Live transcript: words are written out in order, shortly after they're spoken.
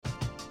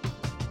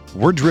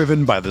We're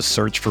driven by the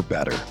search for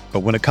better. But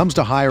when it comes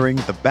to hiring,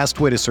 the best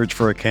way to search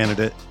for a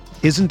candidate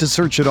isn't to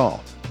search at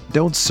all.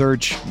 Don't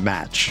search,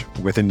 match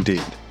with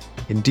Indeed.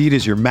 Indeed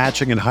is your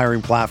matching and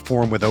hiring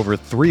platform with over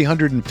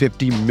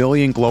 350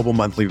 million global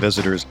monthly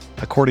visitors,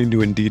 according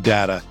to Indeed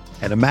data,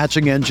 and a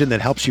matching engine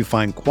that helps you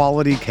find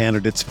quality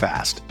candidates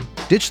fast.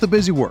 Ditch the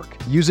busy work.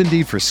 Use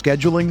Indeed for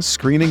scheduling,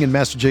 screening, and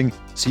messaging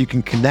so you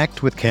can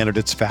connect with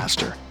candidates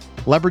faster.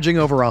 Leveraging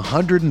over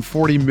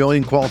 140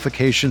 million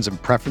qualifications and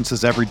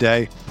preferences every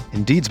day,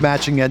 Indeed's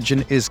matching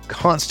engine is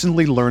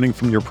constantly learning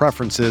from your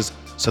preferences,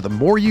 so the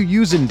more you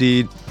use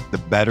Indeed, the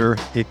better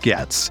it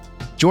gets.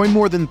 Join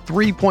more than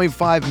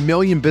 3.5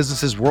 million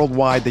businesses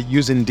worldwide that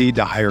use Indeed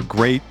to hire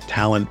great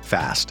talent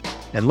fast.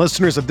 And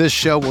listeners of this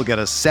show will get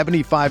a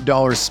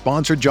 $75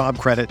 sponsored job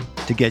credit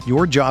to get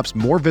your jobs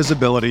more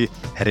visibility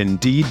at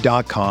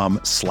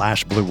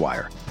Indeed.com/Blue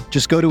Wire.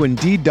 Just go to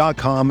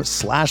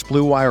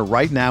Indeed.com/Blue Wire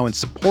right now and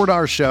support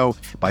our show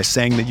by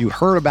saying that you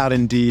heard about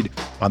Indeed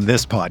on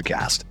this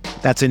podcast.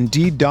 That's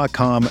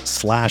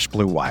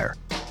Indeed.com/Blue Wire.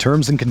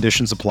 Terms and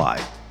conditions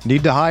apply.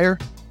 Need to hire?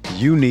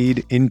 You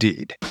need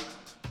Indeed.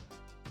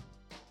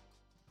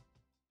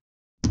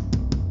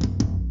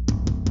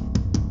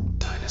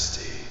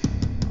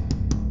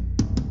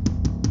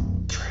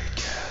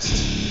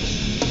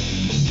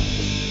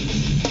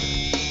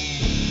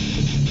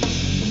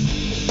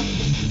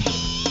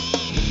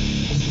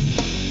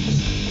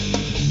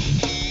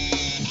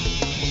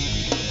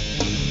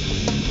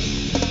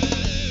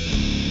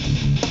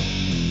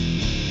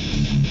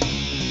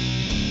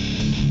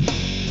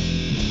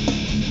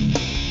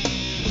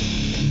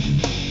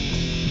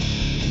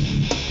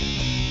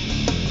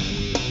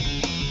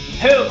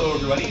 Hello,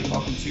 everybody, and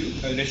welcome to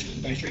an edition of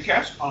the Dynasty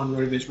Tradecast on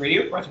RotoViz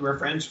Radio, brought to our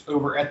friends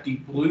over at the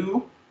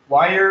Blue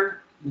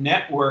Wire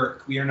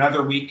Network. We are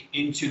another week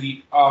into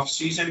the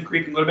off-season,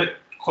 creeping a little bit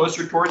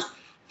closer towards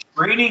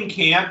training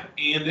camp,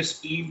 and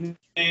this evening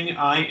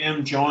I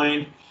am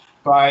joined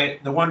by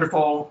the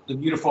wonderful, the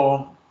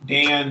beautiful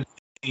Dan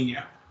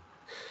Senior.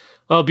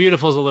 Well,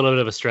 beautiful is a little bit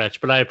of a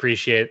stretch, but I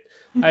appreciate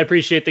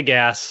the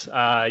gas.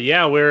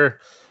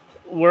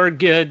 We're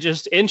good,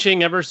 just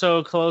inching ever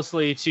so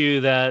closely to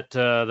that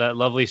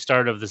lovely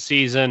start of the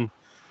season.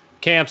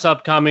 Camp's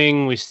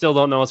upcoming. We still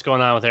don't know what's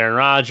going on with Aaron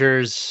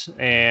Rodgers,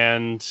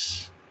 and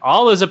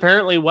all is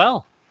apparently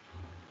well.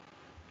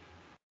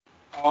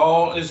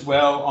 All is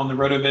well on the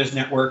RotoViz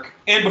Network.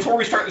 And before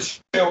we start the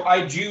show,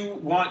 I do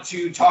want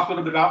to talk a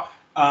little bit about,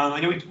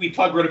 I know we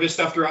plug RotoViz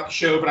stuff throughout the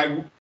show, but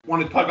I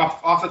wanted to plug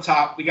off the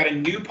top. We got a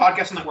new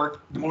podcast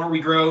network. The more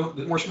we grow,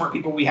 the more smart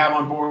people we have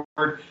on board,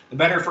 the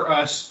better for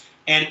us.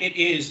 And it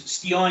is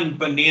Stealing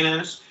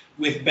Bananas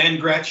with Ben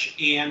Gretsch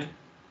and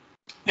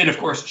of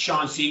course,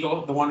 Sean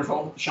Siegel, the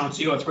wonderful Sean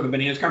Siegel. That's where the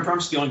bananas come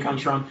from. Stealing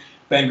comes from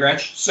Ben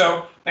Gretsch.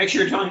 So make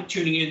sure you're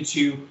tuning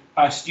into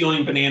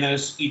Stealing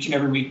Bananas each and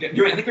every week. I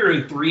think they're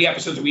doing 3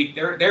 episodes a week.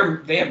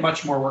 They have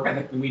much more work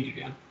ethic than we do,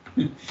 Dan.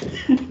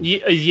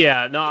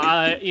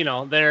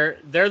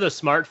 They're the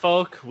smart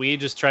folk. We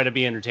just try to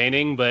be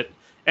entertaining. But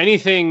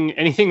anything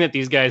that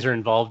these guys are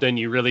involved in,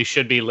 you really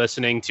should be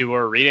listening to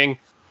or reading.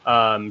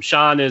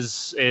 Sean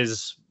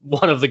is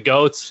one of the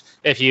GOATs.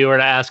 If you were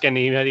to ask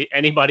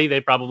anybody,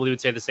 they probably would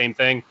say the same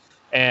thing.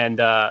 And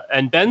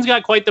Ben's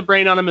got quite the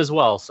brain on him as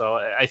well. So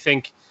I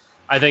think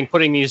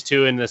putting these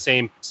two in the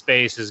same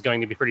space is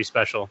going to be pretty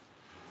special.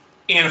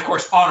 And of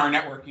course, on our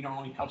network,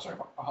 only helps our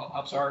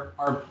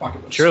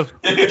pocketbooks. True.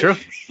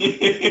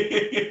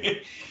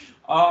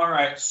 All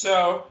right.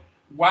 So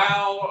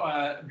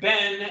while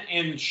Ben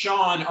and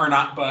Sean are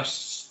not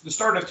busts, the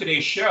start of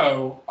today's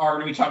show are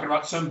going to be talking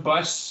about some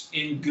busts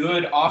in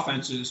good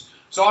offenses.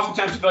 So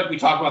oftentimes I feel like we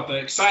talk about the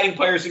exciting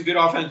players in good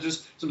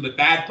offenses, some of the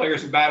bad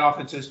players in bad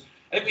offenses.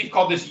 I think we've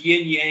called this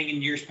yin-yang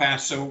in years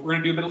past. So we're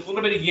going to do a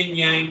little bit of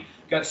yin-yang,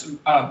 got some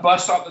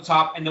busts off the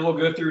top, and then we'll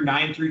go through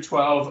 9 through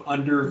 12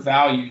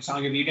 undervalued.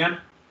 Sound good to you, Dan?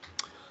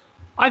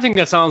 I think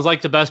that sounds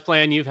like the best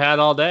plan you've had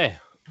all day.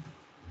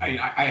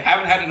 I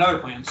haven't had another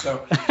plan,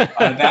 so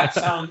that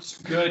sounds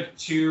good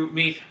to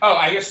me. Oh,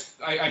 I guess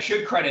I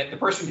should credit the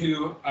person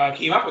who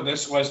came up with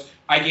this.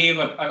 I gave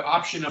an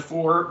option of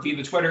 4 via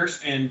the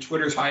Twitters, and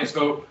Twitter's highest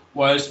vote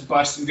was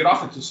bust and good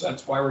offenses. So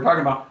that's why we're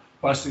talking about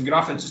bust and good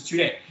offenses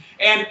today.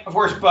 And, of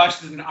course,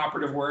 bust is an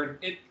operative word.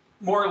 It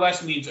more or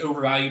less means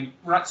overvalued.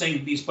 We're not saying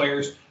that these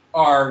players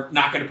are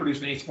not going to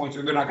produce many points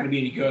or they're not going to be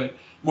any good,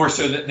 more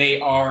so that they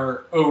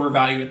are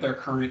overvalued at their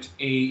current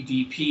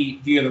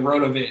ADP via the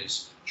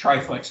RotoViz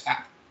Triflex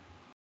app.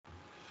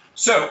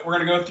 So we're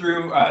going to go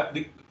through, I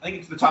think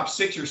it's the top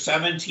 6 or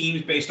 7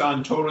 teams based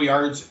on total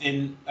yards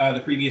in the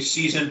previous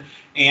season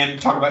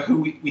and talk about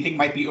who we think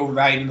might be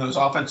overvalued in those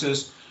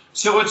offenses.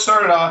 So let's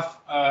start it off.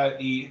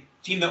 The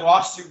team that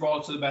lost Super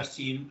Bowl to the best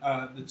team,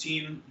 the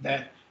team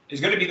that is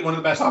going to be one of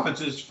the best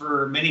offenses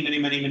for many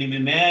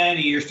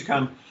years to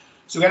come.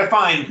 So we got to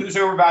find who's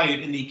overvalued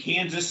in the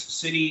Kansas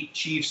City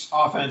Chiefs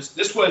offense.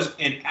 This was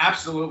an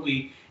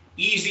absolutely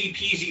easy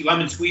peasy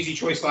lemon squeezy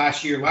choice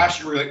last year. Last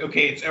year we were like,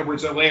 okay, it's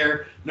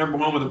Edwards-Helaire, number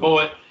 1 with a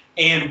bullet,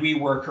 and we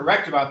were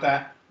correct about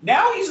that.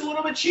 Now he's a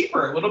little bit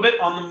cheaper, a little bit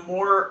on the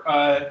more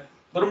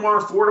little more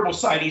affordable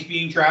side. He's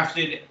being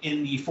drafted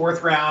in the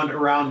 4th round,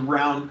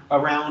 around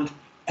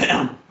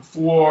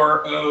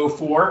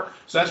 404.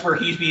 So that's where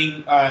he's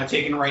being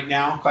taken right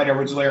now. Clyde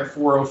Edwards-Helaire at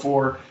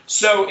 404.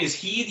 So is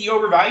he the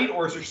overvalued,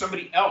 or is there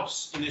somebody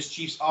else in this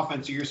Chiefs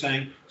offense that you're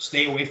saying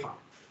stay away from?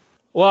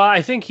 Well,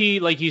 I think he,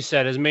 like you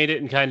said, has made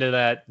it in kind of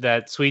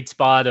that sweet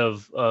spot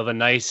of a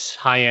nice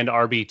high-end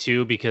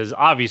RB2, because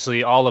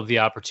obviously all of the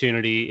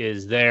opportunity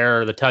is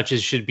there. The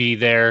touches should be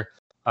there.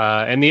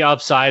 And the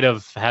upside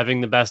of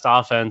having the best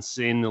offense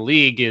in the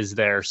league is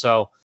there.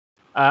 So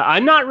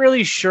I'm not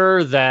really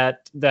sure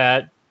that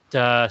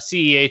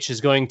CEH is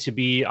going to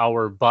be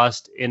our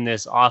bust in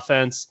this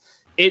offense.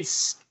 It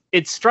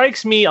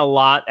strikes me a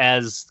lot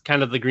as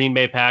kind of the Green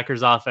Bay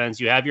Packers offense.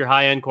 You have your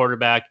high-end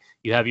quarterback.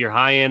 You have your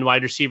high-end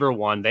wide receiver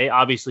 1. They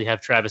obviously have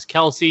Travis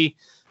Kelce,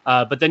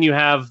 but then you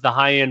have the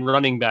high-end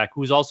running back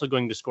who's also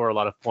going to score a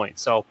lot of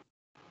points. So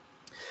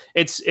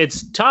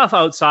it's tough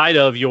outside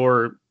of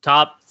your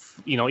top,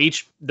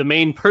 the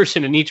main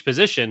person in each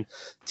position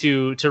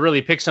to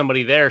really pick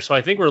somebody there. So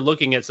I think we're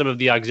looking at some of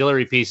the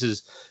auxiliary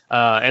pieces,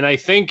 and I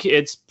think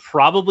it's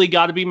probably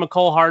got to be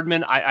Mecole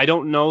Hardman. I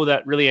don't know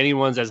that really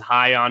anyone's as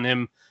high on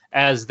him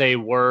as they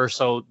were.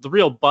 So the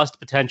real bust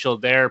potential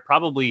there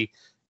probably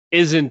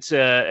isn't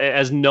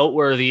as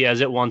noteworthy as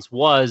it once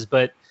was,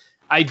 but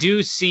I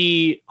do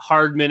see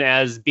Hardman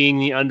as being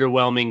the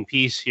underwhelming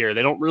piece here.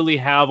 They don't really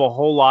have a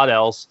whole lot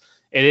else.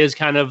 It is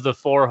kind of the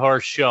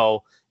 4-horse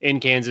show in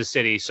Kansas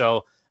City.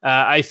 So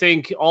I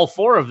think all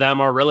 4 of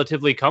them are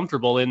relatively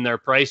comfortable in their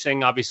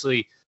pricing.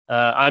 Obviously,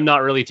 I'm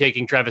not really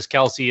taking Travis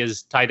Kelce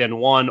as tight end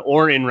 1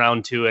 or in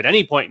round 2 at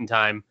any point in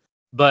time,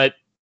 but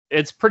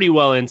it's pretty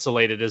well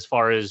insulated as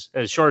far as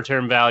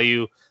short-term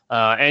value.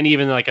 And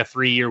even like a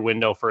 3-year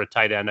window for a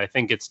tight end, I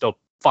think it's still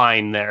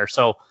fine there.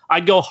 So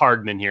I'd go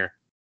Hardman here.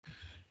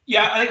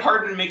 Yeah, I think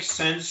Hardman makes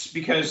sense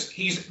because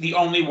he's the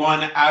only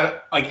one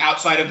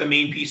outside of the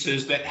main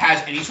pieces that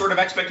has any sort of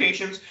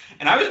expectations.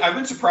 And I've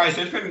been surprised.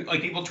 There's been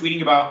people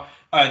tweeting about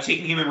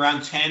taking him in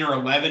round 10 or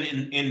 11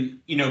 in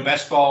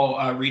best ball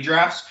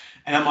redrafts,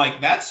 and I'm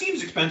like, that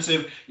seems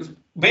expensive.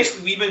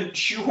 Basically, we've been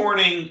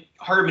shoehorning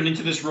Hardman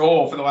into this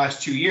role for the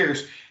last 2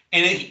 years,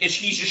 and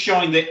he's just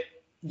showing that.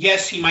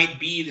 Yes, he might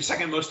be the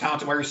second most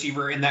talented wide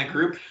receiver in that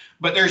group,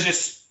 but there's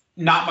just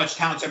not much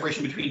talent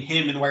separation between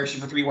him and the wide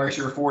receiver 3, wide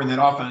receiver 4 in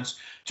that offense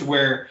to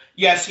where,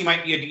 yes, he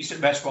might be a decent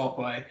best ball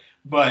play,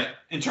 but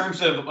in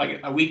terms of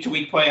like a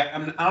week-to-week play, I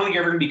don't think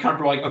you're ever going to be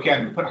comfortable like, okay, I'm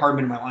going to put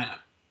Hardman in my lineup.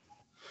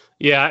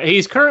 Yeah,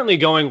 he's currently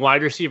going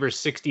wide receiver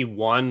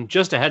 61,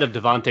 just ahead of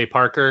Devontae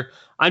Parker.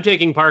 I'm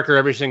taking Parker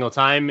every single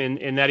time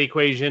in that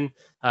equation.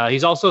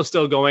 He's also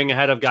still going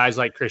ahead of guys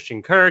like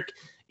Christian Kirk.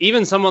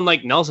 Even someone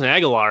like Nelson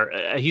Aguilar,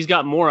 he's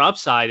got more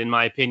upside, in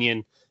my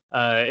opinion,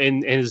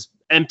 in his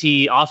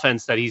empty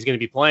offense that he's going to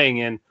be playing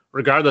in,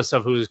 regardless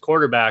of who's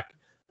quarterback.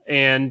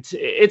 And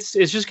it's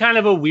just kind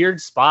of a weird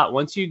spot.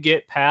 Once you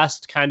get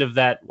past kind of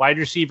that wide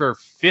receiver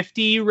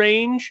 50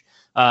 range,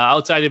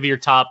 outside of your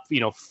top,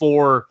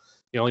 4,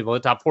 the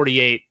top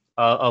 48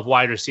 of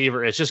wide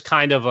receiver, it's just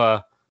kind of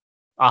a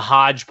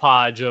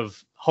hodgepodge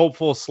of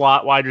hopeful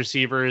slot wide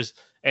receivers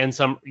and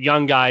some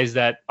young guys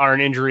that are an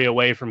injury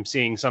away from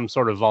seeing some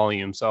sort of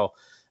volume. So,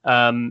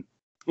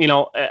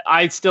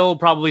 I'd still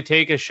probably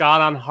take a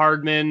shot on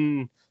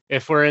Hardman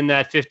if we're in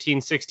that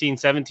 15, 16,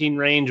 17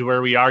 range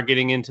where we are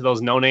getting into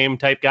those no-name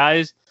type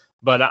guys,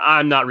 but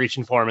I'm not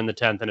reaching for him in the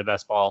 10th in a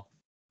best ball.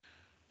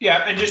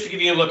 Yeah, and just to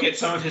give you a look at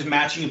some of his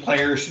matching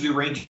players through the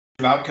range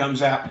of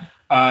outcomes at,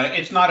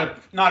 it's not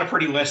a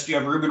pretty list. You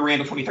have Ruben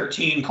Randall,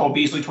 2013, Cole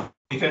Beasley,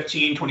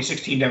 2015,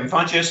 2016, Devin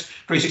Funchess,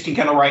 2016,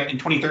 Kendall Wright, and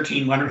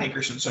 2013, Leonard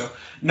Hankerson. So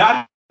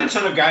not a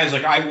ton of guys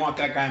like I want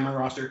that guy on my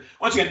roster.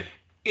 Once again,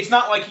 it's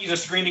not like he's a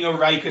screaming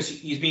overvalue because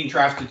he's being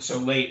drafted so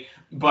late,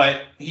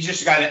 but he's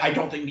just a guy that I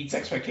don't think meets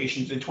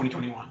expectations in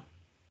 2021.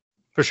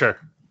 For sure.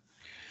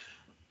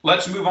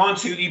 Let's move on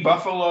to the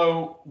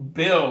Buffalo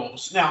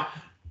Bills. Now,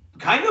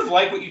 kind of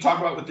like what you talk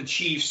about with the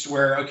Chiefs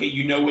where, okay,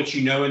 you know what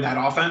you know in that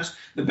offense.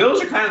 The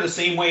Bills are kind of the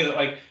same way that,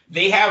 like,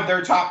 they have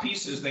their top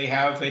pieces. They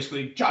have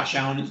basically Josh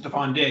Allen and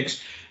Stephon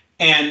Diggs.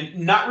 And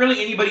not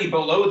really anybody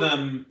below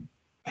them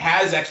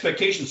has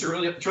expectations.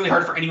 So it's really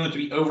hard for anyone to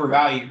be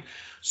overvalued.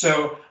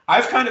 So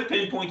I've kind of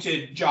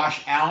pinpointed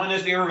Josh Allen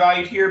as the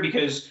overvalued here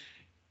because,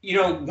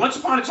 once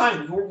upon a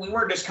time, we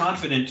weren't as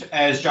confident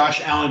as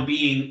Josh Allen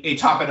being a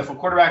top NFL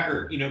quarterback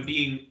or,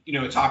 being,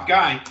 a top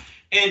guy.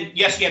 And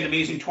yes, he had an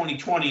amazing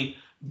 2020,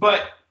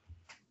 but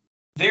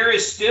there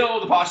is still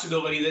the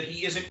possibility that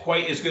he isn't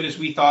quite as good as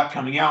we thought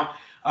coming out.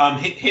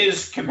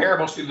 His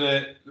comparables through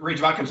the range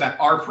of outcomes that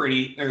are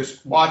pretty.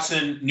 There's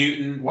Watson,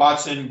 Newton,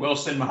 Wilson,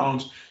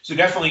 Mahomes. So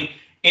definitely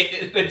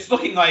it's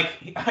looking like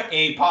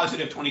a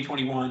positive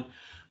 2021.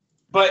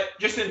 But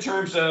just in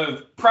terms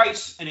of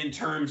price and in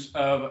terms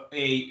of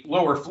a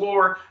lower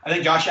floor, I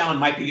think Josh Allen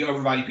might be the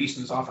overvalued piece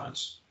in this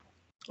offense.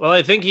 Well,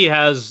 I think he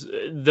has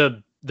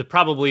the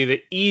probably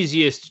the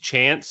easiest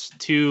chance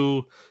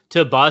to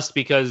bust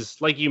because,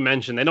 like you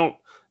mentioned, they don't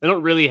They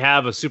don't really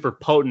have a super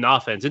potent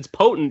offense. It's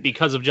potent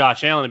because of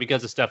Josh Allen and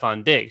because of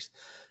Stephon Diggs.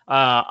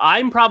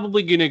 I'm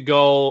probably going to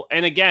go,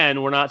 and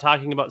again, we're not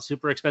talking about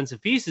super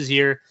expensive pieces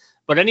here,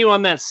 but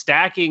anyone that's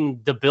stacking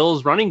the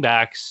Bills running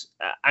backs,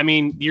 I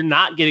mean, you're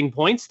not getting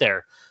points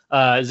there.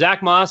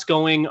 Zach Moss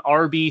going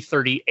RB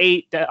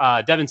 38,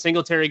 Devin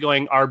Singletary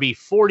going RB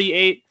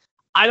 48.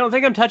 I don't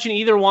think I'm touching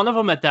either one of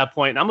them at that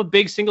point. I'm a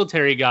big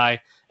Singletary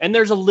guy, and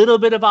there's a little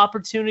bit of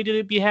opportunity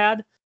to be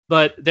had,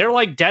 but they're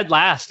like dead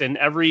last in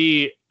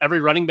every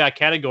running back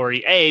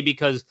category. A,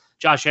 because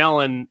Josh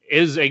Allen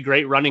is a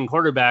great running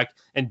quarterback,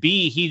 and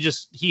B,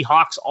 he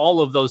hawks all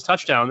of those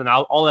touchdowns and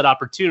all that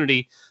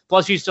opportunity.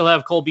 Plus, you still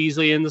have Cole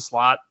Beasley in the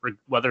slot,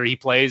 whether he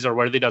plays or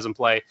whether he doesn't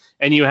play,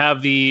 and you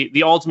have the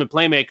ultimate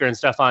playmaker in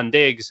Stephon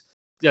Diggs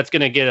that's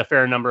going to get a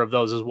fair number of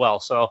those as well.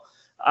 So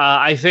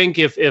I think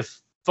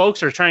if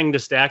folks are trying to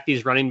stack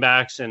these running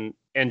backs and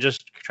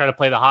just try to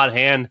play the hot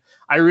hand,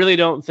 I really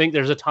don't think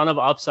there's a ton of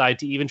upside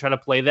to even try to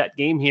play that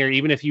game here,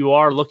 even if you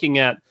are looking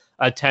at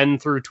a 10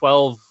 through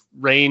 12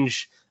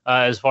 range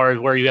as far as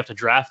where you have to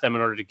draft them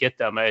in order to get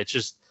them. It's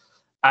just,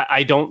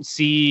 I don't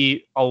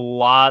see a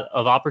lot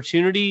of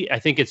opportunity. I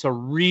think it's a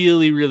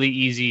really, really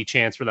easy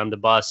chance for them to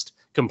bust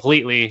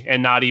completely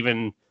and not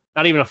even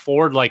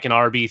afford like an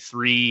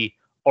RB3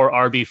 or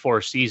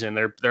RB4 season.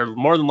 They're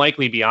more than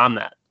likely beyond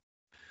that.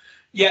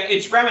 Yeah,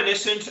 it's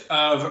reminiscent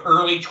of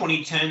early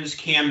 2010s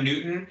Cam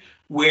Newton,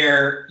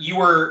 where you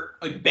were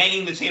like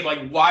banging the table,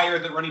 like, why are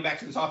the running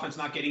backs in this offense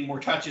not getting more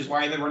touches?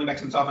 Why are the running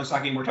backs in this offense not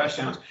getting more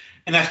touchdowns?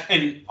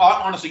 And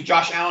honestly,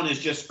 Josh Allen is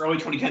just early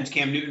 2010s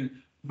Cam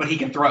Newton, but he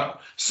can throw.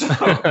 So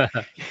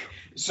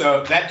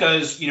that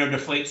does,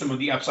 deflate some of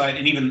the upside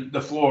and even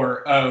the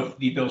floor of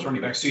the Bills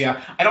running backs. So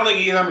yeah, I don't think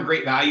either of them are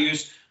great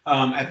values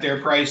at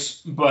their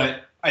price,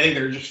 but I think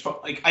they're just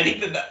like, I think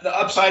that the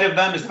upside of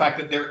them is the fact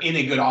that they're in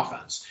a good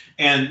offense,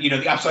 and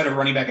the upside of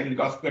running back in a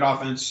good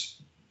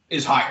offense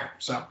is higher.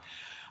 So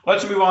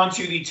let's move on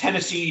to the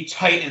Tennessee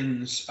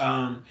Titans.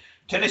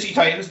 Tennessee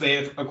Titans, they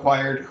have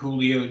acquired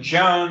Julio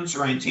Jones.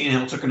 Ryan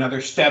Tannehill took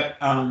another step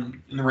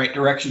in the right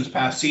direction this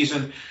past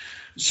season.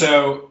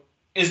 So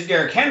is it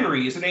Derrick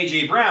Henry? Is it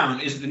A.J.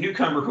 Brown? Is it the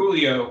newcomer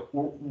Julio?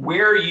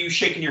 Where are you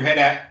shaking your head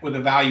at with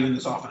the value in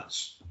this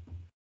offense?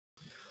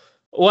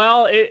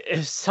 Well,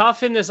 it's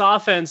tough in this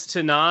offense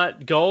to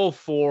not go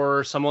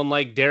for someone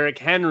like Derrick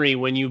Henry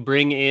when you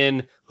bring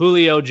in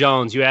Julio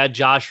Jones. You add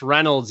Josh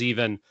Reynolds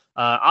even.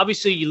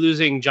 Obviously, you're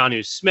losing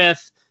Jonnu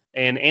Smith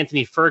and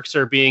Anthony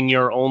Firkser being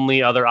your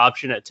only other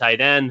option at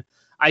tight end.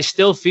 I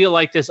still feel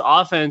like this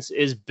offense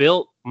is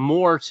built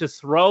more to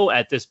throw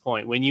at this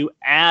point. When you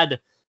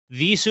add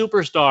the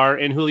superstar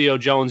in Julio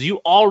Jones, you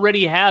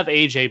already have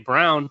A.J.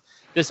 Brown.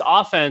 This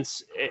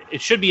offense,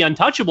 it should be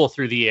untouchable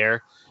through the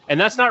air. And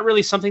that's not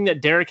really something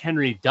that Derrick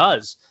Henry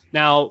does.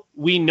 Now,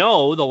 we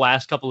know the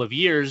last couple of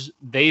years,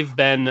 they've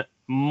been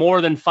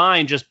more than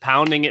fine just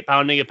pounding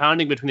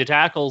between the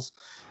tackles.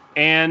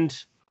 And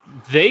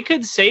they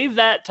could save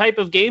that type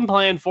of game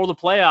plan for the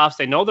playoffs.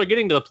 They know they're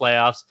getting to the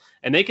playoffs,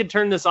 and they could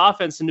turn this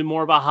offense into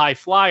more of a high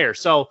flyer.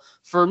 So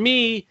for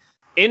me,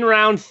 in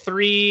round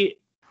 3,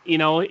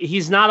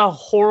 he's not a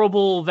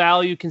horrible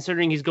value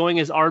considering he's going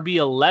as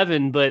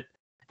RB11, but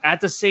at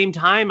the same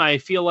time, I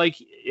feel like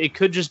it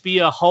could just be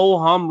a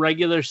ho-hum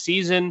regular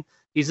season.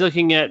 He's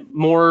looking at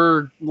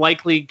more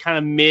likely kind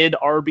of mid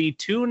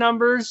RB2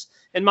 numbers,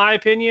 in my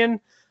opinion.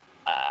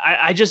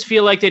 I just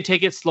feel like they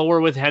take it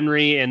slower with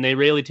Henry, and they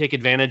really take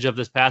advantage of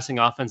this passing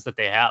offense that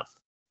they have.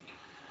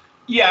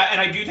 Yeah, and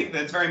I do think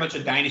that's very much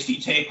a dynasty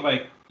take.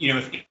 Like,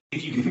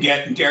 if you can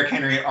get Derrick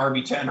Henry at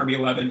RB10,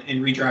 RB11,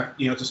 and redraft,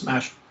 to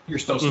smash, you're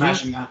still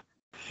smashing that.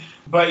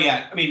 But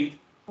yeah, I mean,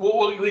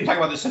 we can talk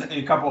about this in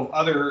a couple of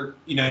other,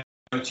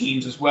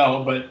 teams as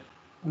well. But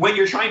when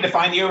you're trying to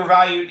find the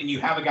overvalued and you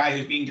have a guy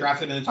who's being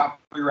drafted in the top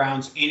 3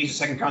 rounds and he's a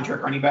second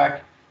contract running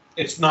back,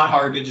 it's not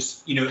hard to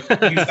just, use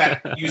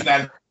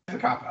that as a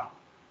cop-out.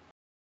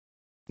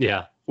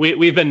 Yeah,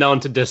 we've been known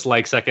to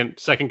dislike second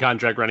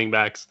contract running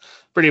backs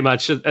pretty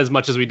much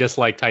as we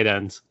dislike tight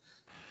ends.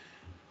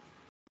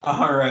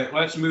 All right,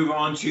 let's move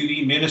on to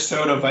the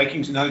Minnesota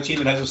Vikings, another team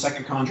that has a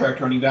second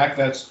contract running back.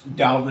 That's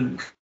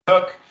Dalvin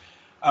Cook.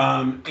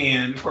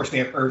 And, of course, they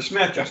have Irv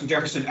Smith, Justin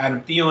Jefferson,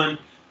 Adam Thielen.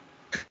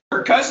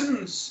 Kirk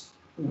Cousins,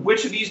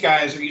 which of these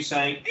guys are you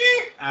saying,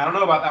 I don't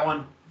know about that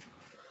one?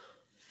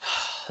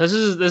 This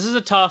is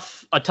a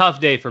tough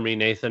day for me,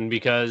 Nathan,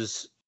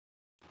 because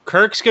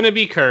Kirk's going to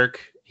be Kirk.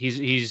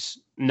 He's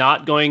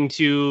not going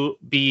to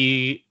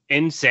be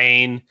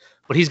insane,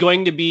 but he's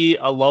going to be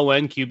a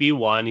low-end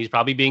QB1. He's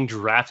probably being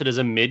drafted as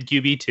a mid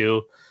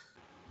QB2.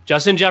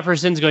 Justin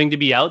Jefferson's going to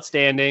be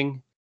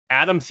outstanding.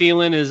 Adam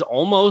Thielen is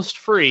almost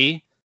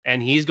free,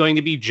 and he's going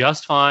to be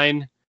just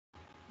fine.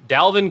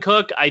 Dalvin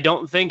Cook, I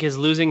don't think, is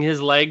losing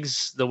his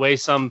legs the way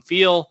some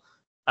feel.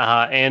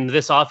 And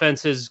this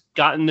offense has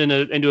gotten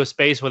into a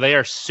space where they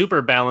are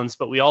super balanced,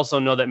 but we also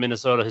know that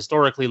Minnesota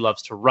historically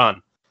loves to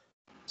run.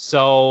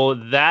 So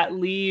that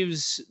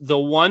leaves the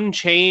one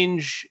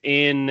change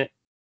in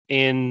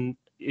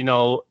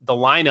the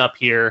lineup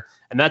here,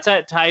 and that's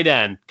at tight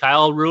end.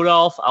 Kyle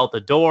Rudolph out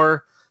the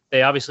door.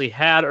 They obviously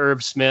had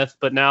Irv Smith,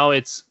 but now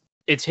it's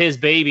his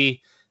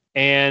baby.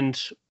 And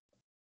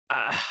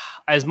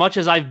as much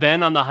as I've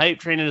been on the hype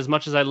train and as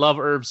much as I love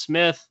Irv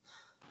Smith,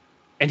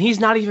 and he's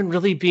not even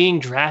really being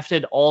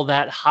drafted all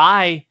that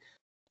high,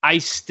 I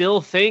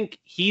still think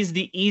he's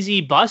the easy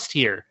bust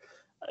here.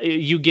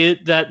 You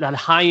get that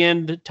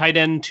high-end tight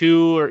end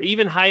 2 or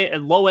even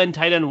low-end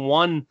tight end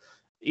 1,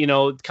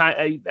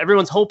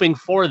 everyone's hoping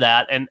for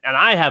that. And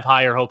I have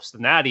higher hopes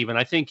than that even.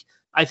 I think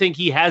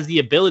he has the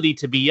ability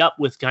to be up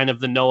with kind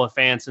of the Noah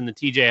Fants and the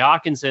TJ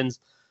Hawkinsons.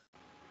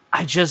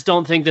 I just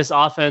don't think this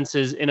offense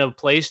is in a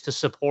place to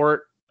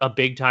support a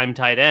big-time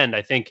tight end.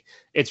 I think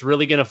it's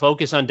really going to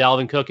focus on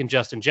Dalvin Cook and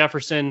Justin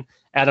Jefferson.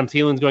 Adam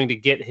Thielen's going to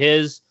get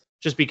his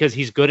just because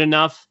he's good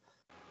enough.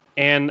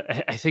 And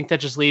I think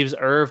that just leaves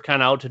Irv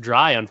kind of out to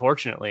dry,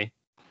 unfortunately.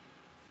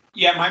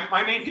 Yeah,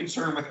 my main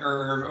concern with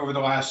Irv over the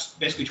last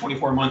basically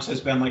 24 months has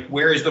been like,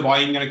 where is the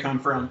volume going to come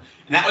from?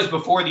 And that was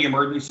before the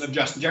emergence of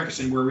Justin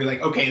Jefferson, where we're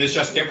like, okay, this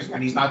Justin Jefferson guy,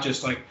 he's not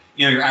just like,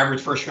 your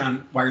average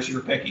first-round wide receiver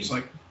pick. He's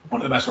like one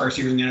of the best wide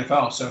receivers in the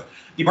NFL. So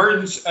the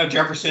emergence of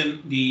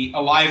Jefferson, the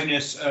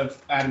aliveness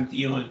of Adam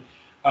Thielen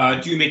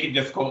do make it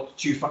difficult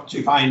to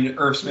find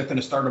Irv Smith in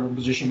a startable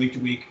position week to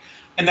week.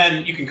 And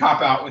then you can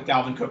cop out with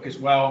Dalvin Cook as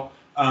well.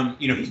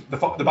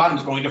 The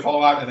bottom's going to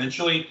fall out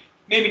eventually.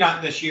 Maybe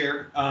not this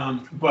year,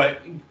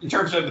 but in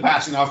terms of the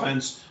passing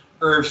offense,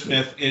 Irv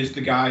Smith is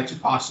the guy to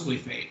possibly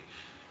fade.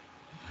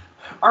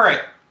 All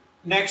right.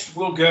 Next,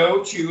 we'll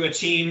go to a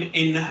team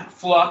in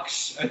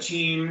flux, a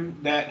team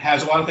that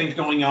has a lot of things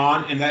going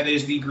on, and that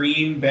is the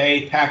Green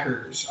Bay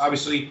Packers.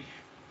 Obviously,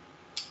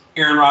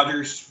 Aaron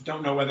Rodgers,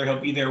 don't know whether he'll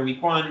be there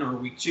week 1 or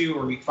week 2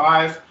 or week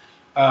 5,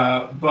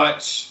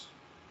 but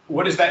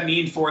what does that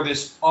mean for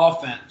this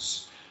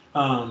offense?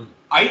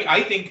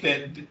 I think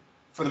that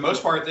for the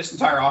most part, this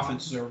entire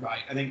offense is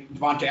overvalued. I think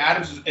Davante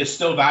Adams is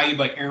still valued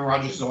like Aaron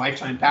Rodgers is a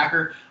lifetime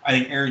Packer. I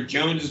think Aaron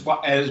Jones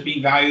is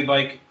being valued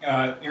like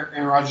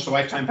Aaron Rodgers is a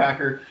lifetime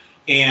Packer.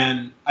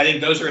 And I think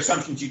those are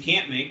assumptions you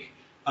can't make,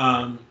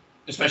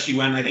 especially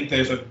when I think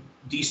there's a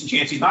decent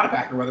chance he's not a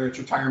Packer, whether it's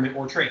retirement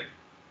or trade.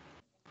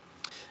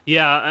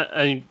 Yeah,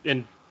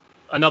 and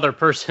another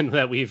person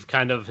that we've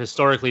kind of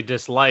historically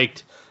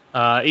disliked,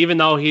 even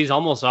though he's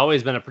almost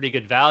always been a pretty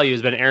good value,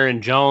 has been Aaron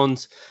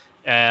Jones.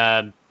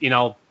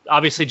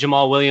 Obviously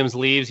Jamal Williams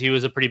leaves. He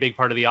was a pretty big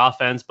part of the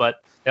offense,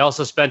 but they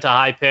also spent a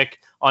high pick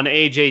on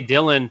A.J.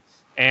 Dillon,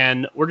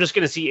 and we're just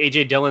going to see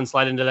A.J. Dillon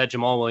slide into that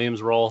Jamal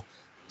Williams role.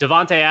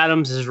 Davante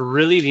Adams is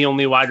really the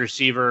only wide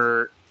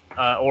receiver,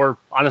 or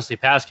honestly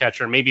pass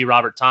catcher, maybe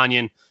Robert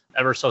Tonyan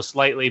ever so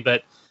slightly,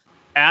 but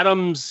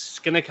Adams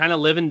going to kind of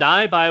live and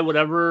die by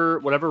whatever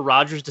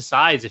Rodgers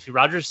decides. If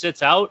Rodgers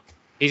sits out,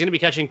 he's going to be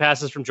catching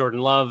passes from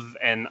Jordan Love,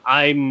 and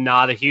I'm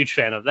not a huge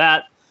fan of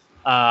that.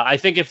 I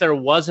think if there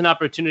was an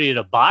opportunity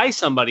to buy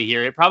somebody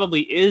here, it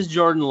probably is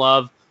Jordan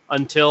Love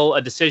until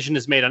a decision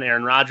is made on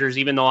Aaron Rodgers.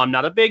 Even though I'm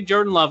not a big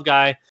Jordan Love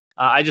guy,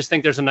 I just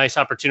think there's a nice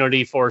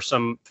opportunity for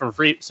some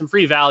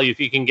free value if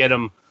you can get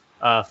him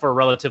for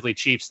relatively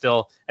cheap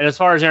still. And as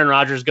far as Aaron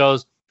Rodgers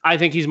goes, I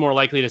think he's more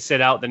likely to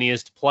sit out than he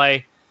is to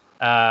play.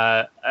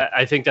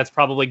 I think that's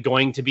probably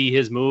going to be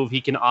his move. He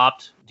can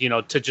opt,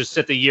 to just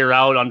sit the year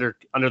out under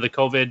the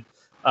COVID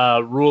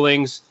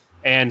rulings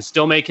and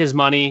still make his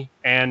money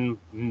and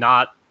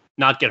not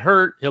get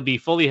hurt. He'll be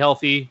fully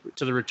healthy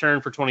to the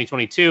return for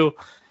 2022.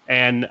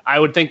 And I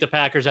would think the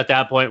Packers at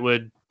that point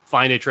would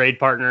find a trade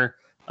partner.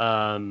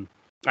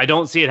 I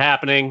don't see it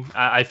happening.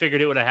 I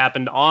figured it would have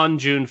happened on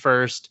June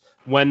 1st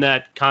when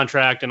that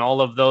contract and all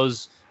of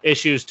those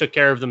issues took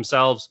care of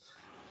themselves.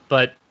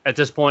 But at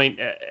this point,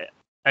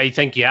 I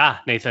think,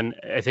 Nathan,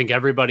 I think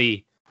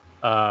everybody,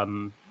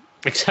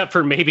 except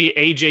for maybe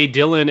A.J.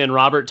 Dillon and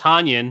Robert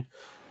Tonyan,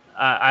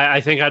 I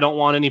think I don't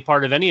want any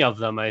part of any of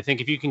them. I think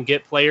if you can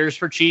get players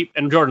for cheap,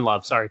 and Jordan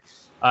Love, sorry.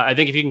 I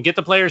think if you can get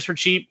the players for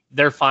cheap,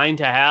 they're fine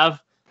to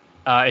have.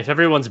 If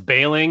everyone's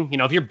bailing,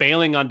 if you're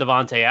bailing on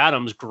Davante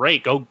Adams,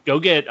 great. Go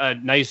get a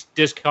nice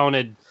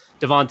discounted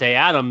Davante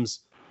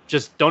Adams.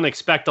 Just don't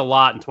expect a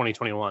lot in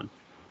 2021.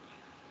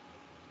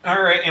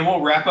 All right, and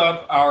we'll wrap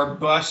up our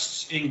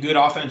busts in good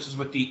offenses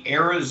with the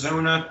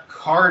Arizona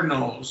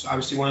Cardinals.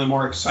 Obviously, one of the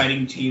more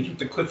exciting teams with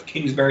the Cliff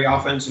Kingsbury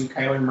offense and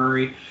Kyler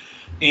Murray.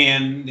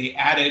 And they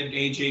added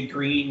A.J.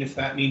 Green, if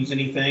that means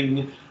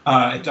anything.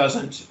 It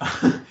doesn't.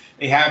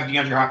 They have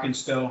DeAndre Hopkins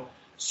still.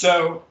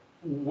 So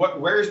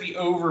where's the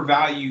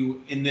overvalue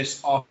in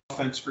this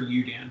offense for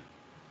you, Dan?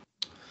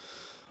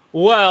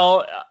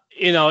 Well,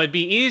 it'd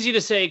be easy to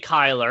say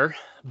Kyler,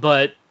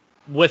 but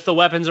with the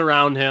weapons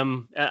around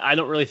him, I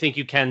don't really think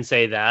you can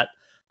say that.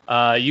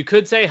 You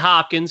could say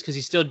Hopkins because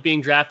he's still being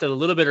drafted a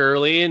little bit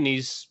early, and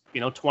he's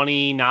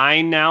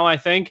 29 now, I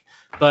think.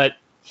 But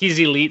he's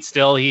elite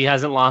still. He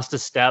hasn't lost a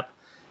step.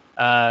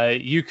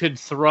 You could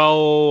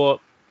throw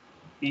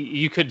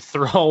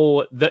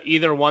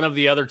either one of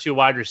the other two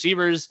wide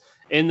receivers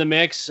in the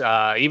mix.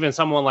 Even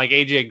someone like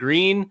A.J.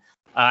 Green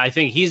I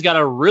think he's got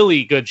a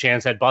really good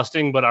chance at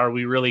busting, but are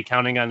we really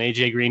counting on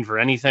AJ Green for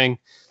anything?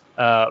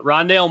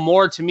 Rondale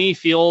Moore, to me,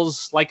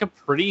 feels like a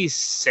pretty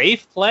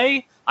safe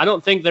play. I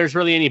don't think there's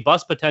really any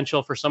bust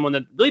potential for someone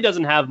that really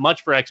doesn't have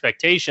much for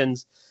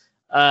expectations.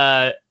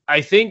 I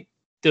think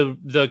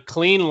the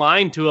clean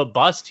line to a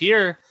bust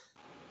here,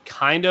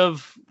 kind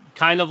of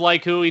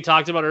like who we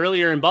talked about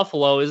earlier in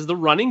Buffalo, is the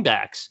running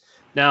backs.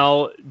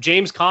 Now,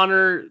 James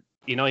Conner,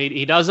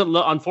 he doesn't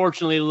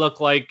unfortunately look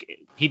like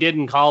he did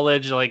in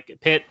college, like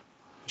Pitt,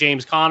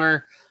 James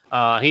Conner.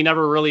 He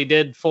never really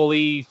did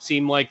fully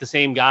seem like the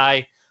same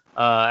guy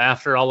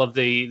after all of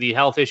the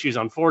health issues,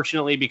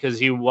 unfortunately, because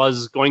he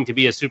was going to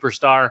be a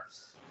superstar.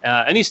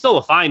 And he's still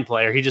a fine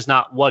player. He's just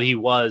not what he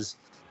was.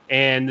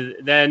 And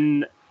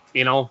then,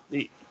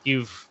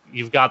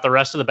 you've got the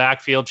rest of the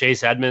backfield,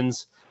 Chase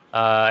Edmonds,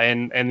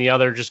 and the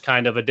other just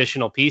kind of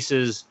additional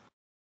pieces.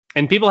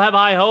 And people have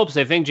high hopes.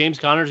 They think James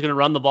Conner is going to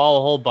run the ball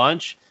a whole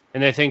bunch,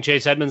 and they think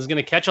Chase Edmonds is going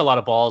to catch a lot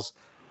of balls.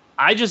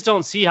 I just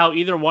don't see how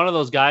either one of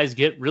those guys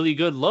get really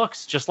good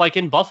looks, just like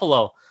in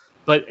Buffalo.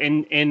 But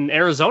in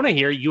Arizona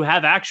here, you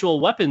have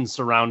actual weapons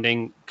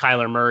surrounding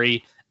Kyler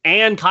Murray,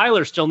 and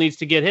Kyler still needs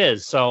to get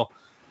his. So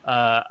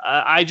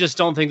I just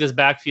don't think this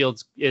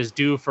backfield is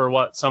due for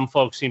what some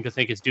folks seem to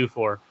think it's due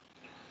for.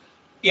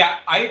 Yeah,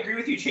 I agree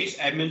with you. Chase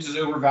Edmonds is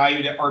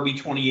overvalued at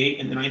RB28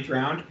 in the 9th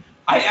round.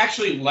 I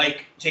actually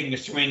like taking a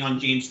swing on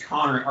James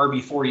Conner at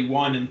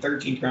RB41 in the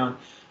 13th round,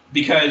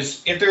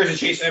 because if there's a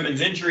Chase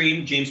Edmonds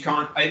injury, James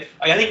Conner, I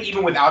think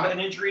even without an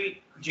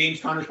injury,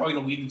 James Conner is probably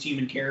going to lead the team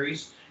in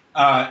carries.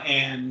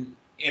 And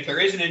if there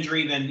is an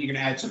injury, then you're going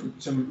to add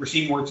some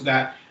receiving work to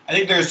that. I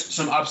think there's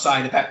some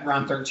upside at that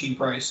round 13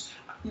 price.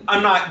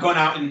 I'm not going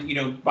out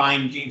and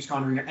buying James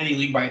Conner in any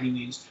league by any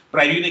means, but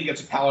I do think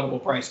it's a palatable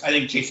price. I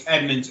think Chase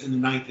Edmonds in the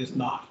 9th is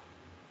not.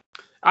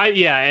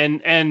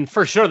 And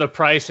for sure, the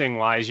pricing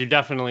wise, you're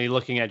definitely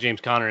looking at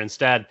James Conner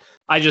instead.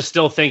 I just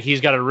still think he's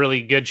got a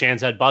really good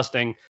chance at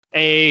busting.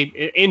 A,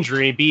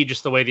 injury, B,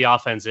 just the way the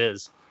offense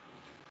is.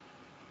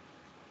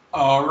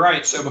 All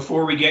right, so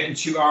before we get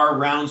into our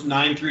rounds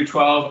 9 through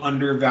 12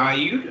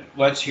 undervalued,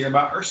 let's hear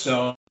about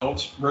ourselves,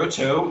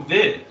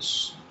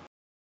 RotoViz.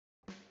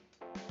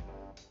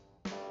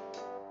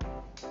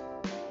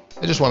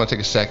 I just want to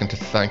take a second to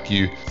thank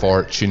you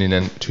for tuning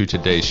in to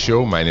today's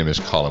show. My name is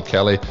Colin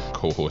Kelly,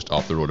 co-host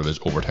of the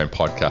RotoViz Overtime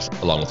podcast,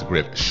 along with the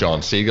great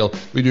Sean Siegel.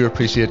 We do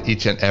appreciate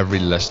each and every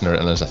listener,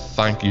 and as a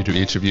thank you to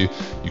each of you,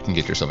 you can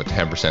get yourself a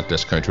 10%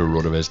 discount to a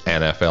RotoViz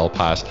NFL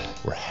Pass.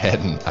 We're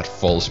heading at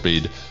full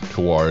speed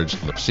towards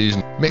the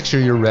season. Make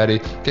sure you're ready.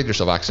 Get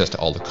yourself access to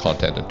all the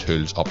content and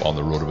tools up on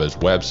the RotoViz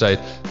website.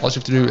 All you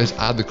have to do is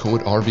add the code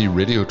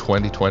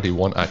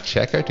RVRadio2021 at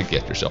checkout to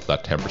get yourself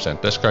that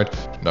 10% discount.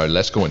 Now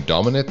let's go and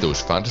dominate those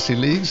fantasy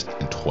leagues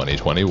in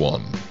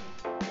 2021.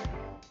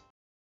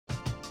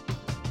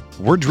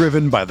 We're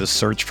driven by the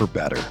search for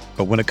better.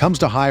 But when it comes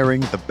to hiring,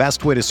 the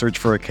best way to search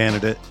for a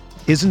candidate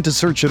isn't to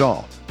search at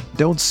all.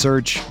 Don't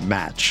search,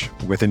 match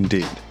with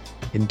Indeed.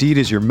 Indeed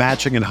is your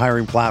matching and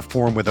hiring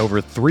platform with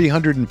over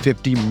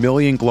 350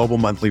 million global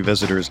monthly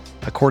visitors,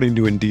 according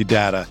to Indeed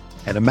data,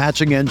 and a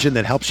matching engine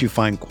that helps you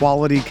find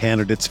quality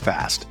candidates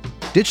fast.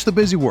 Ditch the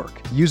busy work.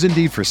 Use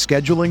Indeed for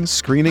scheduling,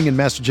 screening, and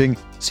messaging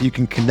so you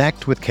can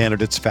connect with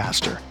candidates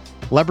faster.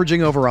 Leveraging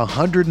over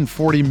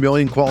 140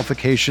 million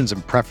qualifications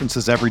and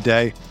preferences every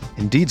day,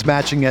 Indeed's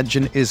matching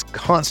engine is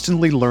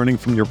constantly learning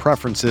from your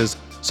preferences,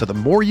 so the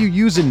more you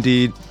use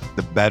Indeed,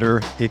 the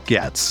better it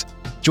gets.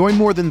 Join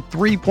more than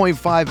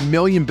 3.5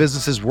 million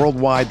businesses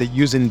worldwide that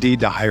use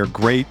Indeed to hire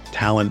great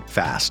talent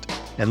fast.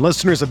 And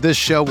listeners of this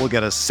show will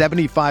get a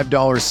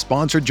 $75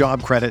 sponsored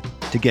job credit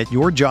to get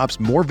your jobs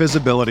more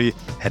visibility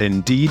at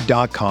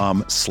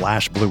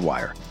Indeed.com/Blue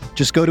Wire.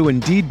 Just go to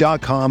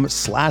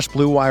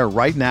Indeed.com/Blue Wire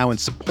right now and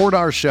support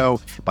our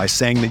show by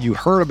saying that you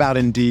heard about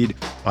Indeed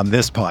on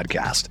this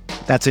podcast.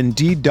 That's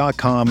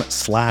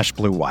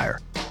Indeed.com/Blue Wire.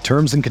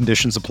 Terms and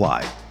conditions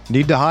apply.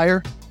 Need to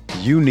hire?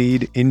 You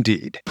need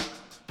Indeed.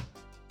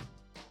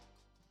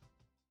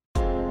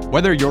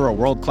 Whether you're a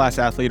world-class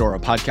athlete or a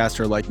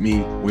podcaster like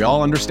me, we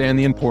all understand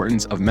the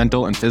importance of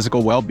mental and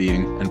physical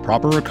well-being and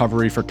proper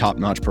recovery for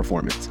top-notch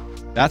performance.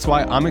 That's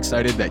why I'm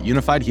excited that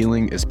Unified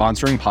Healing is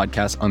sponsoring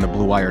podcasts on the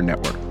Blue Wire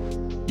Network.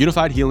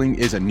 Unified Healing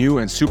is a new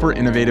and super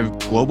innovative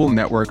global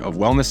network of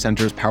wellness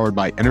centers powered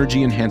by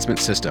Energy Enhancement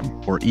System,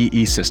 or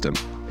EE System.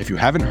 If you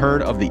haven't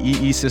heard of the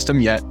EE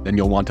System yet, then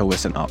you'll want to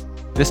listen up.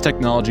 This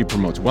technology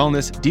promotes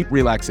wellness, deep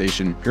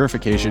relaxation,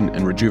 purification,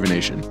 and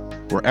rejuvenation.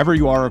 Wherever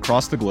you are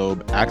across the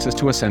globe, access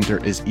to a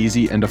center is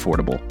easy and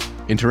affordable.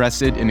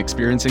 Interested in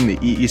experiencing the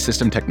EE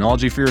System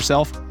technology for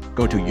yourself?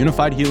 Go to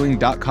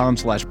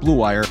unifiedhealing.com/Blue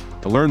Wire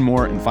to learn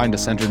more and find a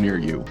center near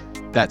you.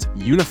 That's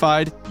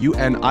unified,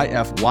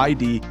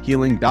 UNIFYD,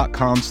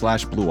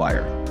 healing.com/Blue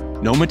Wire.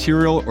 No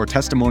material or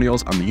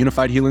testimonials on the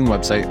Unified Healing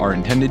website are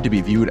intended to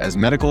be viewed as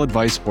medical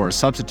advice or a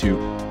substitute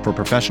for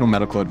professional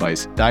medical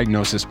advice,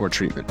 diagnosis, or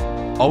treatment.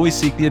 Always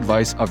seek the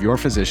advice of your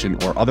physician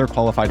or other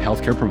qualified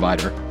healthcare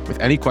provider with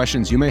any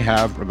questions you may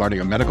have regarding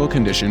a medical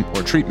condition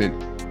or treatment,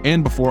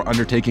 and before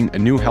undertaking a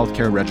new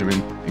healthcare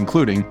regimen,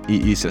 including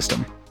EE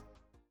system.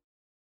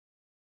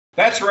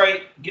 That's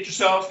right. Get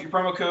yourself your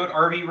promo code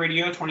RV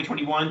Radio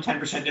 2021,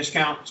 10%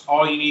 discount. It's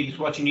all you need is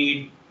what you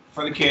need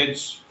for the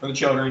kids, for the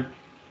children.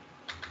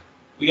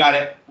 We got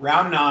it.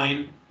 Round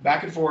 9,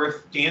 back and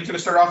forth. Dan's going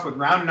to start off with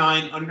round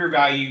 9,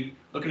 undervalued.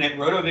 Looking at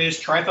RotoViz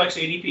Triflex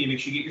ADP. Make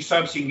sure you get your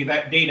subs so you can get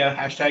that data,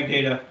 hashtag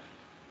data.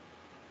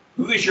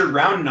 Who is your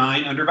round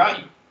 9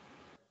 undervalued?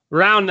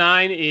 Round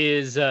 9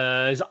 is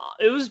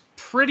it was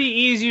pretty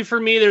easy for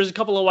me. There's a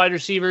couple of wide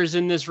receivers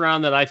in this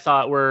round that I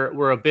thought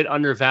were a bit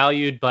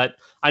undervalued, but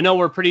I know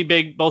we're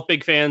both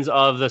big fans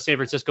of the San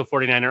Francisco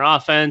 49er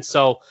offense.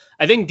 So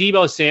I think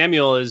Deebo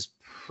Samuel is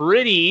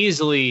pretty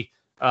easily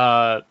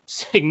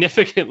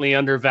significantly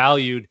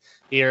undervalued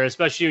here,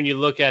 especially when you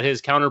look at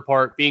his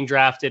counterpart being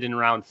drafted in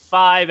round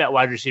 5 at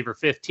wide receiver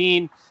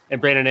 15 and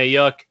Brandon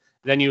Ayuk.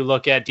 Then you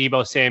look at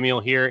Deebo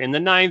Samuel here in the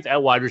 9th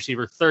at wide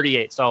receiver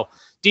 38. So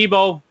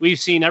Deebo, we've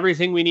seen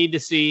everything we need to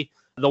see.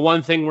 The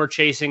one thing we're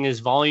chasing is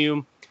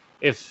volume.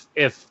 If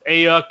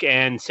Ayuk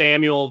and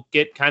Samuel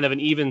get kind of an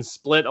even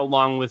split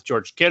along with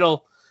George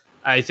Kittle,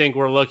 I think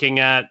we're looking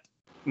at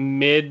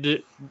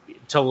mid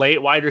to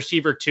late wide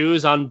receiver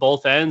 2s on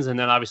both ends. And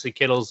then obviously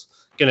Kittle's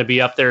going to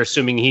be up there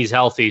assuming he's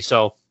healthy.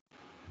 So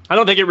I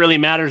don't think it really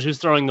matters who's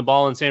throwing the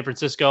ball in San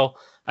Francisco.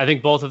 I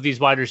think both of these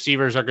wide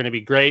receivers are going to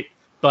be great.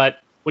 But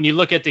when you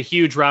look at the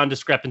huge round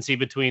discrepancy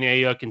between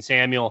Ayuk and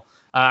Samuel,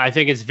 I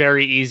think it's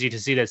very easy to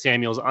see that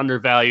Samuel's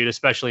undervalued,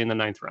 especially in the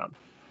 9th round.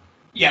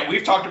 Yeah,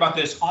 we've talked about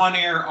this on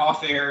air,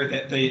 off air,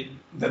 that the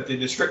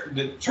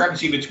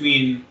discrepancy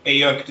between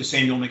Ayuk to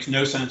Samuel makes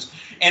no sense,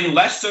 and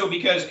less so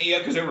because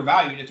Ayuk is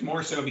overvalued. It's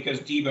more so because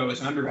Deebo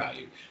is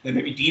undervalued. That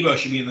maybe Deebo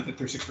should be in the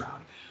 5th or 6th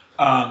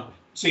round.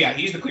 So yeah,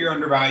 he's the clear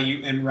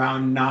undervalue in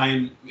round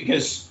 9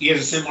 because he has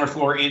a similar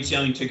floor and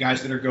ceiling to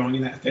guys that are going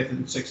in that 5th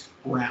and 6th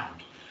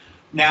round.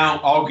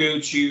 Now I'll go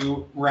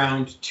to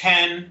round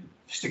 10,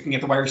 sticking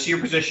at the wide receiver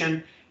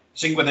position,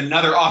 sticking with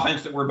another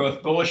offense that we're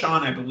both bullish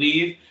on, I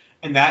believe,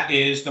 and that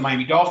is the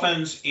Miami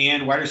Dolphins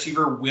and wide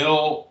receiver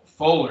Will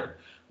Fuller.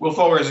 Will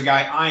Fuller is a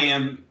guy I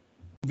am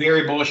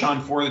very bullish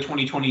on for the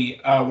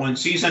 2021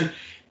 season,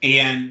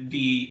 and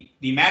the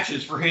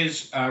matches for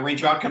his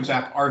range of outcomes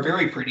app are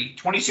very pretty.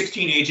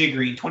 2016 A.J.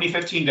 Green,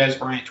 2015 Dez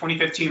Bryant,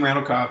 2015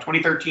 Randall Cobb,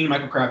 2013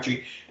 Michael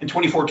Crabtree, and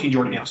 2014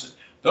 Jordan Nelson.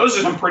 Those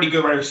are some pretty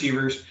good wide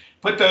receivers.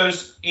 Put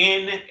those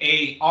in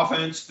a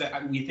offense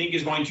that we think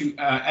is going to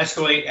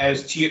escalate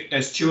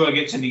as Tua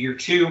gets into year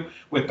 2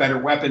 with better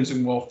weapons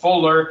than Will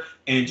Fuller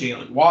and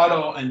Jalen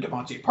Waddle and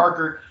Devontae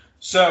Parker.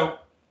 So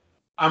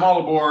I'm all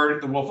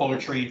aboard the Will Fuller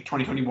train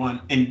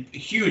 2021 and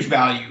huge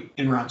value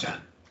in round 10.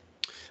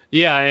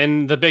 Yeah,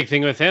 and the big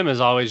thing with him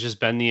has always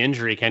just been the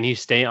injury. Can he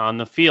stay on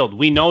the field?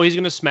 We know he's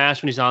going to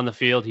smash when he's on the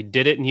field. He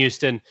did it in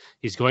Houston.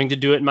 He's going to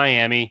do it in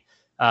Miami.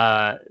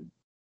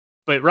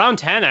 But round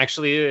 10,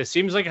 actually, it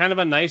seems like kind of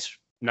a nice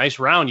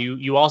round.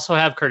 You also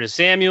have Curtis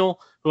Samuel,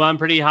 who I'm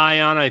pretty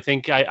high on. I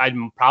think I'd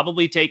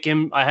probably take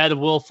him ahead of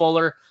Will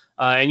Fuller.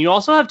 And you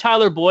also have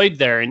Tyler Boyd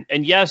there.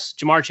 And yes,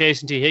 Jamar Chase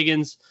and T.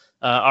 Higgins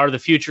are the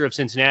future of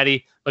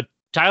Cincinnati. But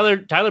Tyler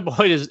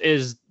Boyd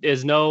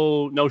is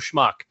no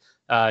schmuck.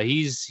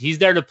 He's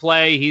there to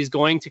play. He's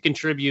going to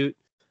contribute.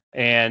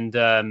 And,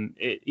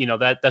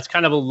 that's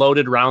kind of a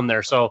loaded round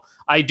there. So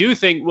I do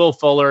think Will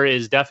Fuller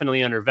is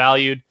definitely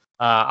undervalued.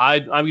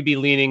 I would be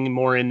leaning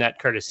more in that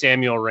Curtis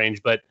Samuel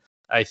range, but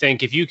I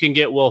think if you can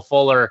get Will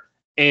Fuller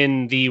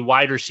in the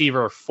wide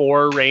receiver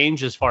 4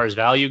 range as far as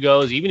value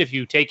goes, even if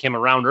you take him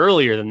around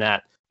earlier than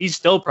that, he's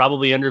still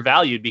probably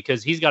undervalued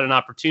because he's got an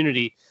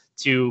opportunity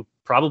to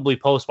probably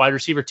post wide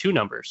receiver 2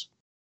 numbers.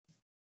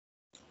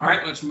 All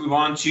right, let's move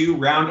on to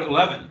round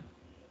 11.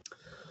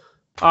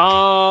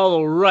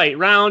 All right,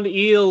 round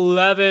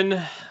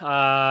 11.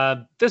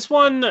 This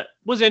one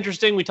was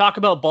interesting. We talk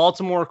about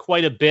Baltimore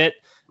quite a bit.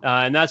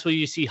 And that's where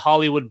you see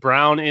Hollywood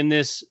Brown in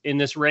this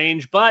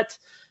range. But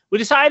we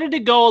decided to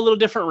go a little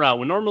different route.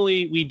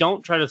 Normally, we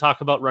don't try to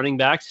talk about running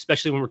backs,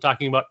 especially when we're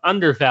talking about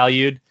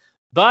undervalued.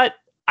 But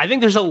I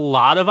think there's a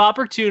lot of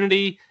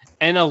opportunity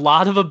and a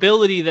lot of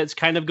ability that's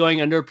kind of going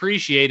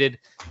underappreciated.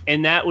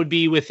 And that would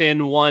be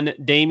within one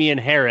Damian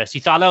Harris.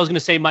 You thought I was going to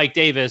say Mike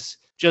Davis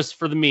just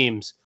for the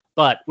memes.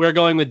 But we're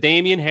going with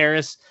Damian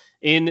Harris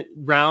in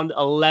round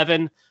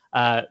 11.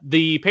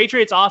 The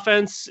Patriots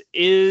offense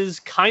is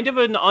kind of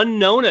an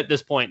unknown at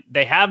this point.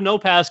 They have no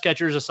pass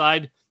catchers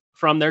aside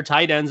from their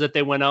tight ends that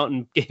they went out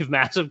and gave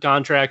massive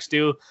contracts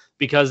to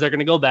because they're going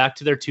to go back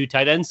to their 2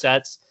 tight end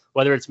sets,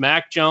 whether it's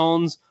Mac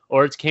Jones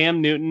or it's Cam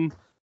Newton.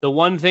 The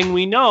one thing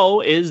we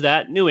know is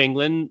that New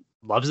England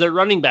loves their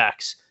running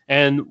backs.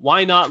 And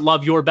why not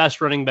love your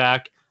best running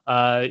back?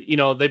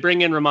 They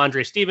bring in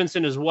Ramondre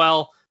Stevenson as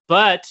well,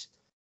 but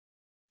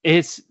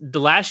it's the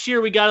last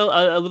year we got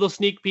a little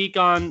sneak peek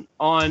on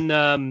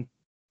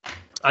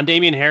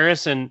Damian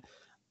Harris, and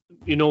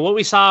what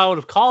we saw out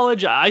of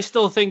college. I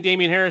still think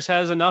Damian Harris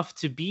has enough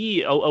to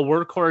be a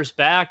workhorse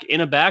back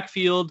in a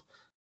backfield.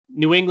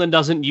 New England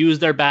doesn't use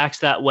their backs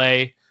that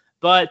way,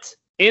 but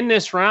in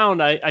this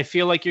round, I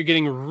feel like you're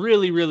getting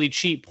really, really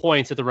cheap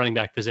points at the running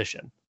back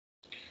position.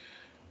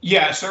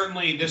 Yeah,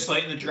 certainly this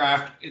late in the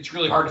draft, it's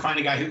really hard to find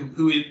a guy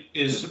who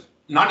is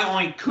not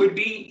only could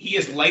be, he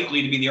is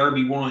likely to be the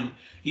RB1.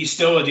 He's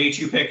still a day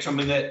 2 pick,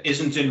 something that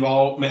isn't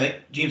involved.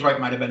 James White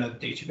might have been a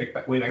day 2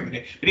 pick way back in the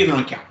day, but he doesn't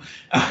really count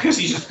because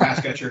he's just a pass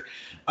catcher.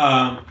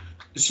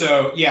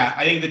 So, yeah,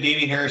 I think that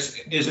Damien Harris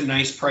is a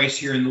nice price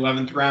here in the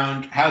 11th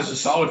round, has a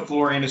solid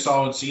floor and a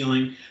solid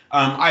ceiling.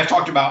 I've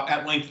talked about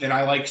at length that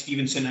I like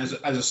Stevenson as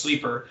a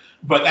sleeper,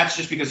 but that's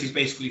just because he's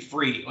basically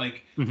free.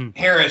 Like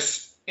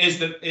Harris is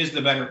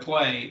the better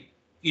play.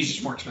 He's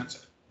just more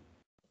expensive.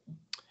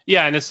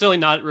 Yeah, and it's still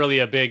not really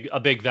a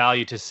big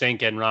value to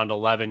sink in round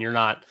 11. You're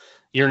not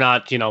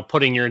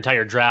putting your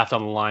entire draft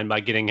on the line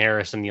by getting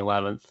Harris in the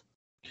 11th.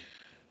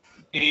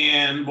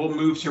 And we'll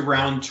move to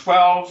round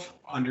 12,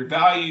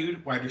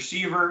 undervalued, wide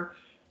receiver.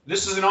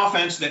 This is an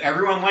offense that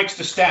everyone likes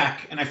to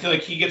stack, and I feel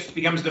like he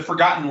becomes the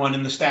forgotten one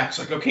in the stacks.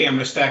 Like, okay, I'm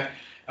going to stack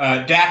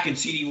Dak and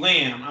CeeDee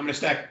Lamb. I'm going to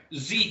stack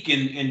Zeke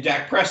and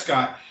Dak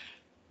Prescott.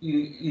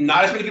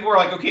 Not as many people are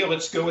like, okay,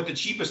 let's go with the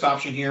cheapest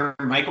option here.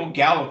 Michael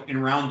Gallup in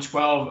round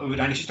 12 of a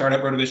Dynasty Startup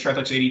RotoViz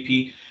Triflex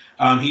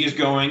ADP. He is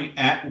going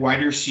at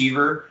wide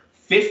receiver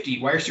 50.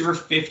 Wide receiver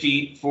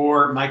 50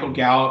 for Michael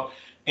Gallup.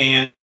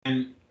 And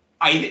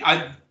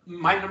I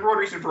my number one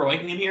reason for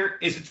liking him here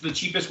is it's the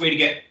cheapest way to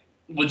get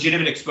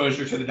legitimate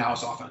exposure to the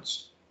Dallas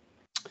offense.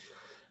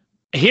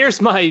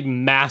 Here's my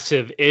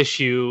massive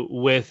issue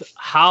with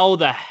how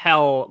the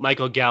hell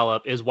Michael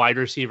Gallup is wide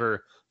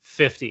receiver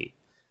 50.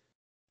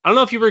 I don't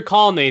know if you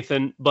recall,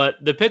 Nathan, but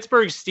the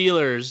Pittsburgh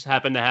Steelers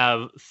happen to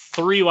have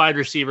 3 wide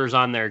receivers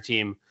on their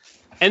team,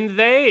 and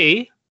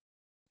they,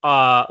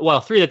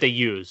 3 that they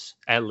use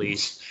at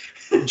least.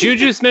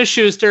 Juju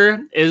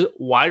Smith-Schuster is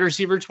wide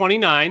receiver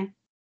 29.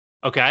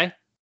 Okay.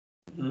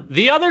 Mm-hmm.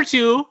 The other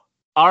 2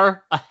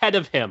 are ahead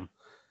of him.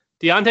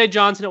 Deontay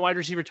Johnson at wide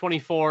receiver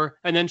 24,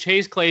 and then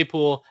Chase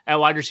Claypool at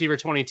wide receiver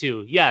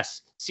 22.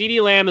 Yes,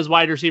 CeeDee Lamb is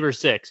wide receiver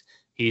 6.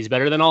 He's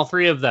better than all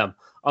 3 of them.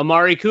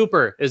 Amari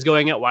Cooper is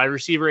going at wide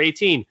receiver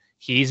 18.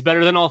 He's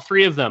better than all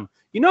 3 of them.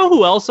 You know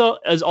who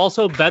is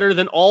also better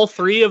than all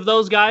 3 of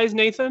those guys,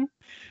 Nathan?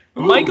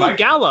 Michael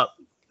Gallup,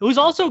 who's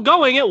also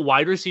going at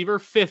wide receiver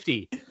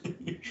 50.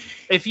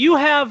 If you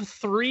have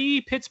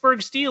 3 Pittsburgh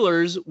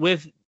Steelers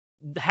with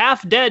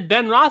half-dead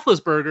Ben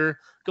Roethlisberger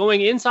going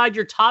inside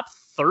your top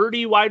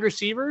 30 wide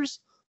receivers,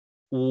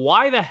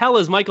 why the hell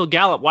is Michael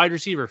Gallup wide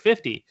receiver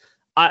 50?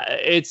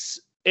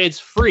 It's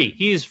free.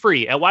 He is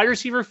free. At wide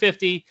receiver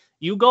 50,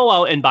 you go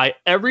out and buy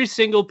every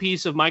single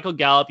piece of Michael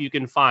Gallup you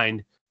can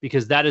find,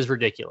 because that is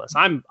ridiculous.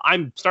 I'm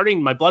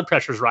starting, my blood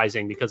pressure's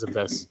rising because of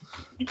this.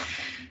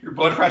 Your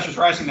blood pressure's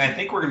rising. I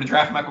think we're going to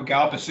draft Michael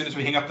Gallup as soon as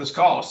we hang up this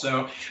call.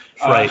 So,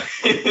 right.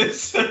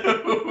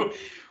 So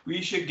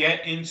we should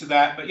get into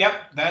that. But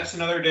yep, that's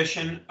another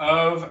edition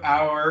of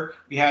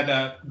we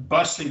had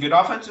busts and good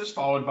offenses,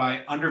 followed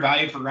by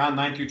undervalued for round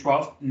 9 through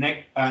 12.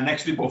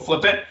 Next week we'll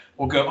flip it.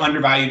 We'll go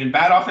undervalued and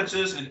bad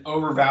offenses and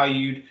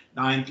overvalued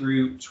 9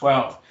 through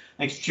 12.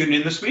 Thanks for tuning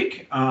in this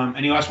week.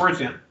 Any last words,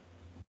 Dan?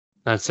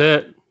 That's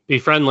it. Be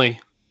friendly.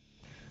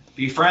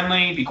 Be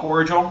friendly. Be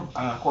cordial.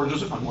 Cordial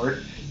is a fun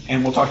word.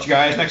 And we'll talk to you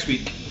guys next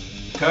week.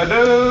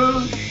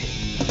 Kadosh!